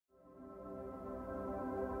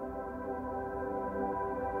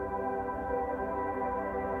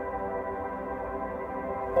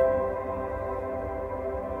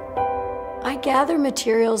gather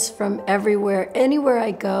materials from everywhere. Anywhere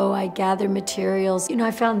I go, I gather materials. You know,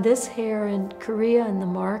 I found this hair in Korea in the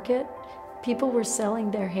market. People were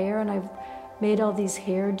selling their hair, and I've made all these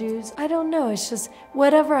hairdos. I don't know, it's just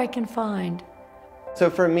whatever I can find. So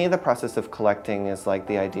for me, the process of collecting is like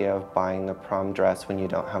the idea of buying a prom dress when you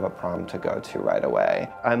don't have a prom to go to right away.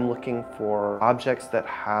 I'm looking for objects that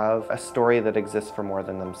have a story that exists for more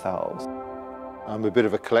than themselves. I'm a bit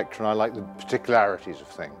of a collector and I like the particularities of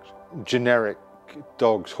things. Generic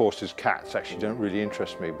dogs, horses, cats actually don't really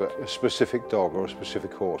interest me, but a specific dog or a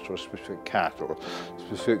specific horse or a specific cat or a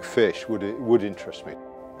specific fish would interest me.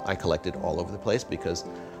 I collected all over the place because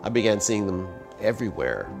I began seeing them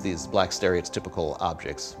everywhere. These black stereotypical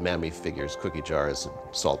objects, mammy figures, cookie jars,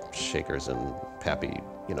 salt shakers, and pappy,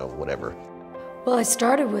 you know, whatever. Well, I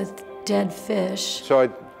started with dead fish. So I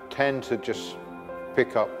tend to just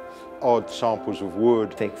pick up odd samples of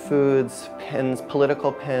wood. Fake foods, pins,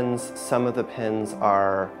 political pins. Some of the pins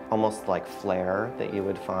are almost like flair that you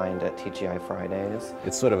would find at TGI Fridays.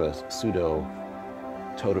 It's sort of a pseudo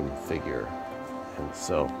totem figure. And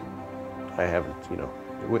so I haven't, you know,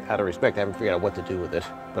 out of respect, I haven't figured out what to do with it,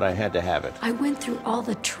 but I had to have it. I went through all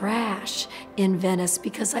the trash in Venice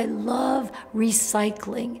because I love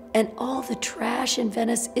recycling, and all the trash in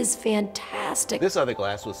Venice is fantastic. This other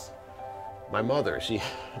glass was my mother.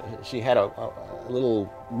 She had a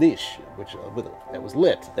little niche that was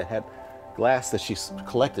lit, that had glass that she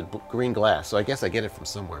collected, green glass, so I guess I get it from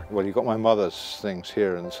somewhere. Well, you've got my mother's things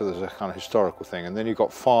here, and so there's a kind of historical thing, and then you've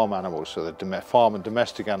got farm animals, so the farm and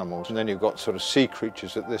domestic animals, and then you've got sort of sea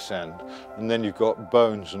creatures at this end, and then you've got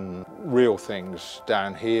bones and real things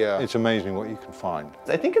down here. It's amazing what you can find.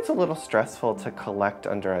 I think it's a little stressful to collect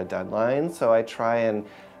under a deadline, so I try and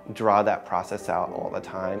draw that process out all the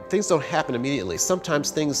time. Things don't happen immediately. Sometimes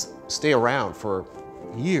things stay around for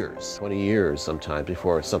years, 20 years sometimes,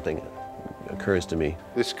 before something occurs to me.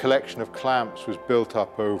 This collection of clamps was built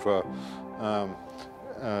up over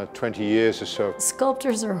 20 years or so.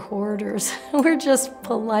 Sculptors are hoarders. We're just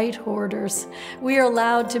polite hoarders. We are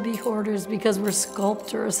allowed to be hoarders because we're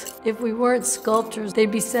sculptors. If we weren't sculptors,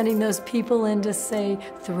 they'd be sending those people in to say,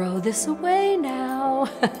 throw this away now.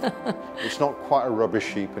 It's not quite a rubbish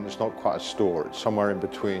heap and it's not quite a store. It's somewhere in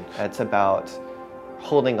between. It's about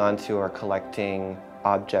holding on to or collecting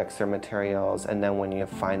objects or materials, and then when you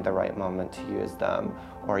find the right moment to use them,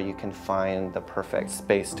 or you can find the perfect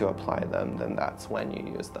space to apply them, then that's when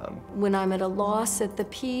you use them. When I'm at a loss at the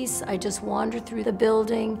piece, I just wander through the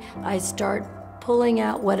building. I start pulling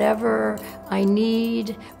out whatever I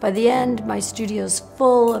need. By the end, my studio's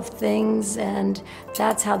full of things, and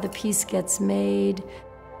that's how the piece gets made.